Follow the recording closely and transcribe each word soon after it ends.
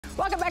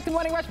Welcome back to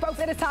Morning Rush, folks.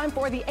 It is time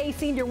for the A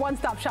Scene, your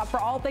one-stop shop for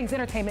all things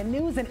entertainment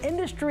news and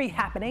industry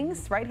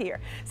happenings right here.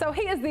 So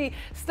he is the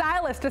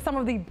stylist to some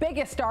of the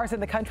biggest stars in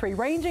the country,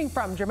 ranging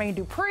from Jermaine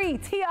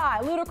Dupri,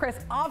 T.I.,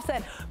 Ludacris,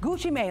 Offset,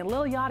 Gucci Mane,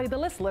 Lil Yachty. The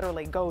list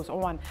literally goes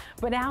on.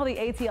 But now the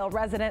ATL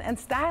resident and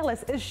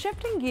stylist is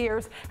shifting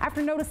gears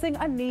after noticing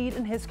a need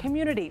in his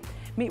community.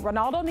 Meet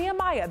Ronaldo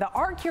Nehemiah, the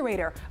art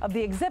curator of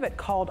the exhibit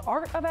called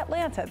Art of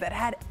Atlanta that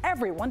had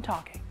everyone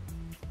talking.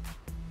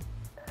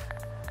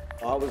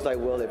 I was like,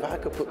 well, if I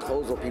could put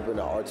clothes on people in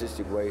an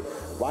artistic way,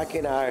 why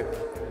can't I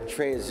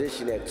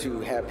transition that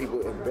to have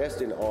people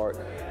invest in art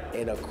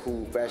in a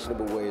cool,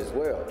 fashionable way as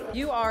well?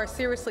 You are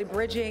seriously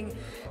bridging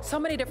so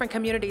many different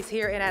communities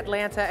here in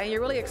Atlanta, and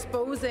you're really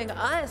exposing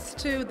us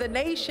to the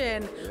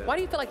nation. Why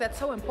do you feel like that's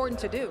so important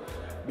to do?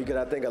 Because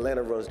I think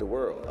Atlanta runs the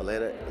world.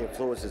 Atlanta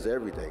influences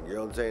everything. You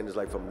know what I'm saying? It's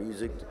like from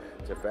music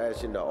to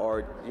fashion to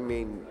art. You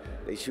mean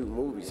they shoot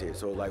movies here,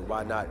 so like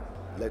why not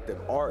let the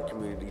art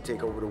community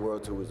take over the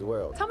world too as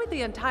well? Tell me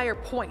the entire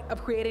point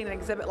of creating an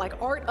exhibit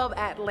like Art of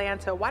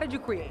Atlanta. Why did you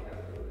create?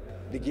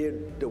 To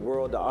give the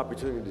world the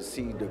opportunity to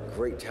see the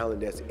great talent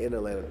that's in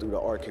Atlanta through the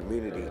art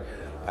community.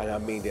 And I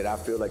mean that I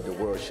feel like the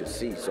world should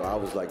see. So I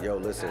was like, yo,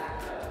 listen,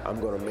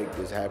 I'm gonna make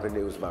this happen.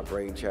 It was my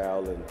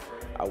brainchild and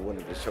I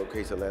wanted to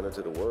showcase Atlanta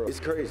to the world. It's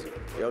crazy,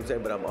 you know what I'm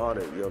saying? But I'm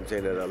honored, you know what I'm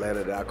saying, that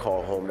Atlanta that I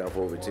call home now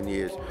for over 10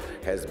 years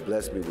has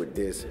blessed me with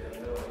this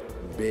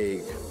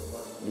big,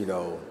 you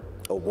know,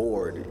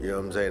 award, you know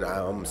what I'm saying?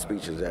 I'm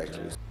speechless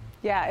actually.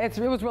 Yeah, it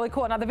was really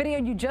cool. Now, the video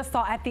you just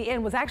saw at the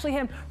end was actually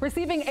him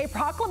receiving a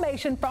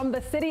proclamation from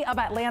the city of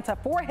Atlanta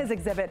for his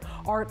exhibit,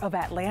 Art of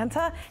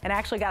Atlanta, and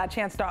actually got a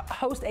chance to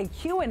host a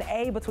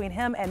Q&A between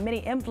him and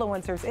many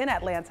influencers in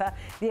Atlanta.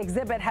 The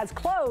exhibit has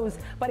closed,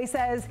 but he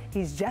says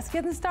he's just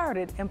getting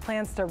started and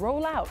plans to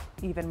roll out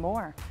even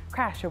more.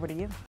 Crash, over to you.